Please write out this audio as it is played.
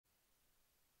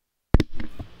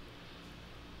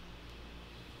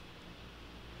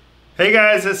Hey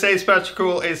guys, it's Ace Bachelor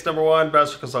Cool. Ace number one,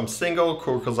 bachelor because I'm single,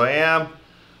 cool because I am.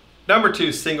 Number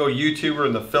two, single YouTuber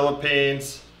in the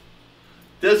Philippines.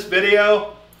 This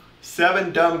video,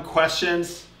 7 dumb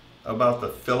questions about the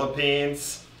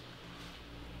Philippines.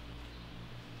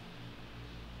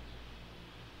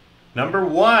 Number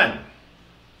one,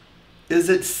 is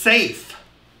it safe?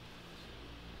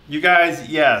 You guys,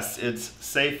 yes, it's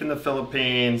safe in the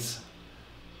Philippines.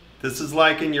 This is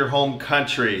like in your home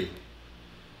country.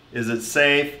 Is it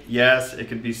safe? Yes, it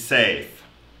can be safe.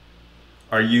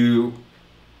 Are you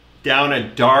down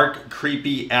a dark,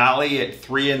 creepy alley at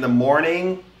 3 in the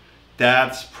morning?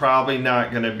 That's probably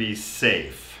not gonna be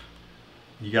safe.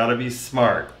 You gotta be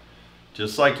smart.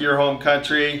 Just like your home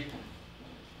country,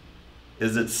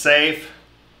 is it safe?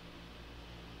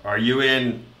 Are you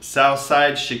in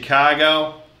Southside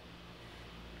Chicago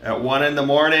at 1 in the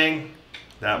morning?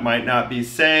 That might not be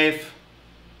safe.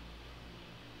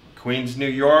 Queens, New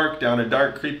York, down a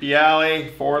dark, creepy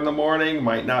alley, 4 in the morning,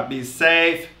 might not be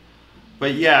safe.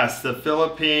 But yes, the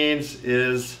Philippines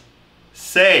is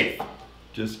safe.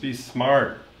 Just be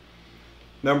smart.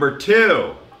 Number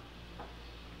two,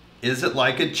 is it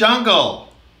like a jungle?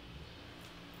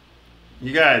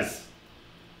 You guys,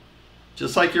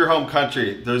 just like your home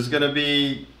country, there's gonna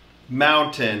be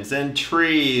mountains and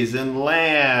trees and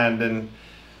land and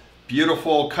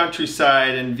beautiful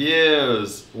countryside and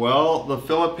views. Well, the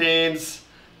Philippines,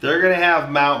 they're gonna have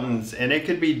mountains and it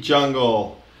could be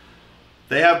jungle.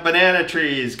 They have banana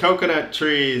trees, coconut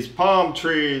trees, palm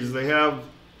trees, they have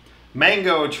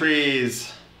mango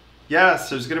trees. Yes,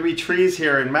 there's gonna be trees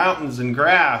here and mountains and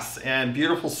grass and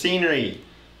beautiful scenery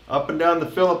up and down the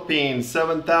Philippines,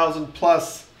 7,000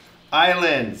 plus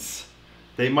islands.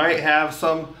 They might have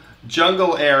some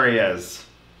jungle areas.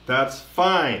 That's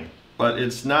fine. But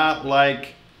it's not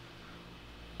like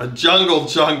a jungle.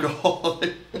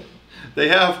 They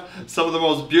have some of the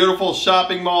most beautiful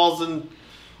shopping malls in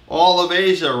all of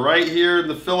Asia right here in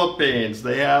the Philippines.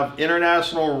 They have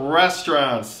international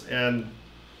restaurants and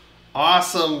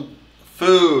awesome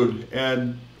food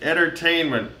and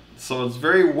entertainment. So it's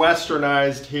very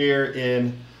westernized here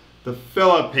in the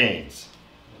Philippines.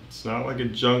 It's not like a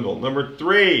jungle. Number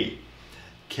three,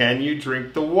 can you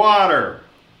drink the water?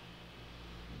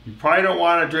 You probably don't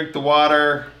want to drink the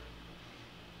water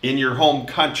in your home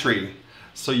country.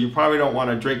 So you probably don't want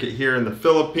to drink it here in the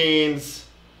Philippines.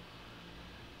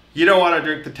 You don't want to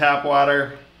drink the tap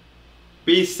water.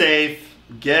 Be safe.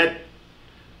 Get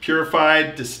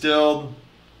purified, distilled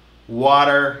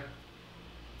water.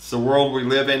 It's the world we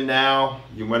live in now.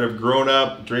 You might have grown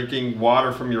up drinking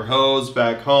water from your hose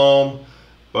back home,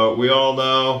 but we all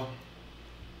know,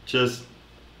 just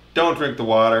don't drink the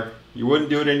water. You wouldn't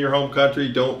do it in your home country.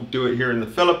 Don't do it here in the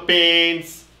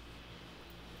Philippines.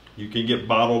 You can get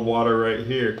bottled water right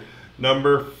here.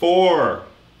 Number four,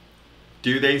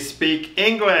 do they speak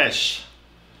English?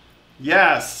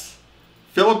 Yes.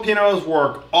 Filipinos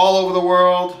work all over the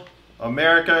world.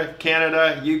 America,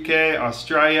 Canada, UK,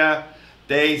 Australia.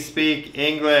 They speak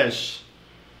English.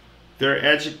 They're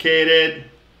educated.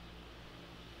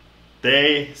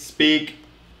 They speak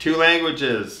 2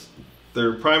 languages.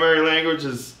 Their primary language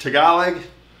is Tagalog,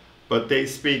 but they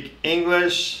speak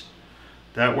English.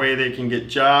 That way they can get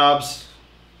jobs.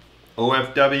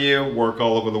 OFW, work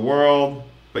all over the world.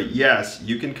 But yes,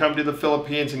 you can come to the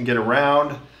Philippines and get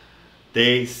around.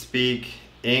 They speak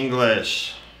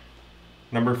English.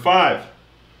 Number 5,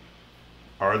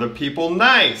 are the people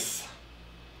nice?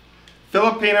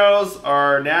 Filipinos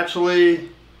are naturally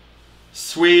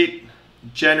sweet,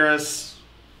 generous,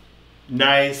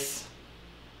 nice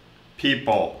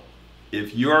people.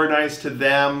 If you are nice to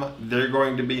them, they're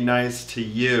going to be nice to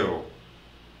you.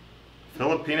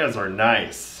 Filipinos are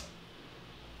nice.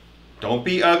 Don't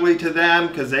be ugly to them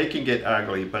because they can get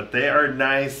ugly, but they are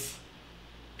nice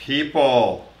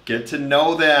people. Get to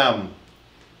know them.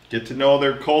 Get to know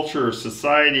their culture,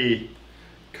 society,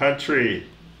 country.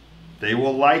 They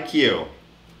will like you.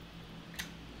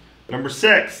 Number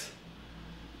 6,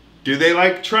 do they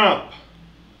like Trump?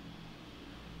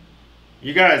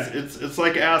 You guys, it's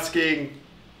like asking,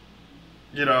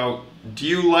 you know, do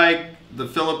you like the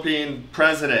Philippine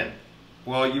president?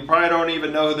 Well, you probably don't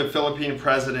even know who the Philippine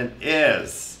president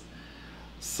is.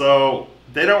 So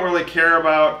they don't really care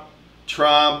about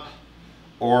Trump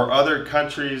or other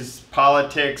countries'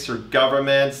 politics or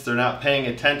governments. They're not paying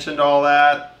attention to all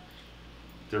that.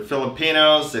 They're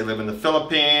Filipinos, they live in the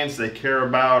Philippines, they care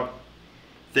about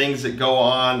things that go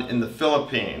on in the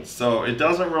Philippines. So it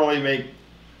doesn't really make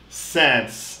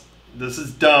sense, this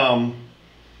is dumb,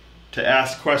 to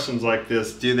ask questions like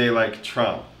this, do they like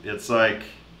Trump? It's like,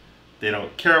 they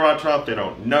don't care about Trump, they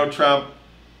don't know Trump,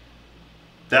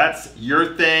 That's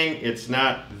your thing, it's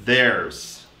not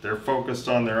theirs. They're focused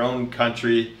on their own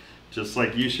country, just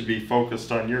like you should be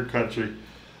focused on your country.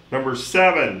 Number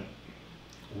 7,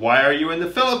 why are you in the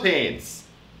Philippines?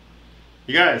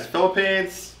 You guys,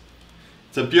 Philippines,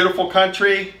 it's a beautiful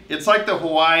country. It's like the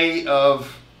Hawaii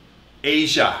of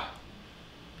Asia.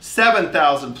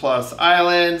 7,000 plus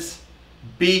islands,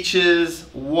 beaches,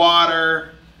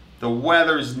 water, the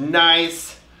weather's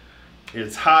nice.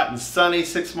 It's hot and sunny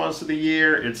 6 months of the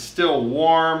year. It's still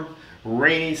warm.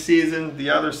 Rainy season, the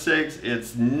other 6.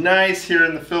 It's nice here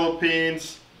in the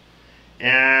Philippines.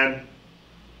 And,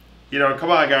 you know,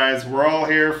 come on guys, we're all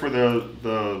here for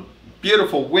the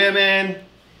beautiful women.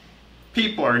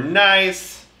 People are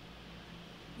nice.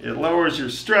 It lowers your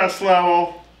stress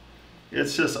level.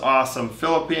 It's just awesome.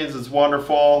 Philippines is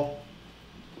wonderful.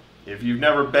 If you've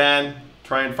never been,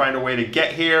 try and find a way to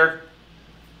get here.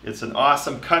 It's an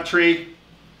awesome country.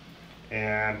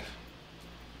 And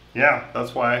yeah,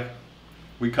 that's why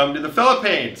we come to the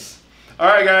Philippines.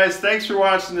 Alright guys, thanks for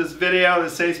watching this video.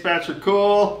 This Ace Bats are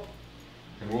cool.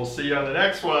 And we'll see you on the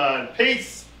next one.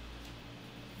 Peace!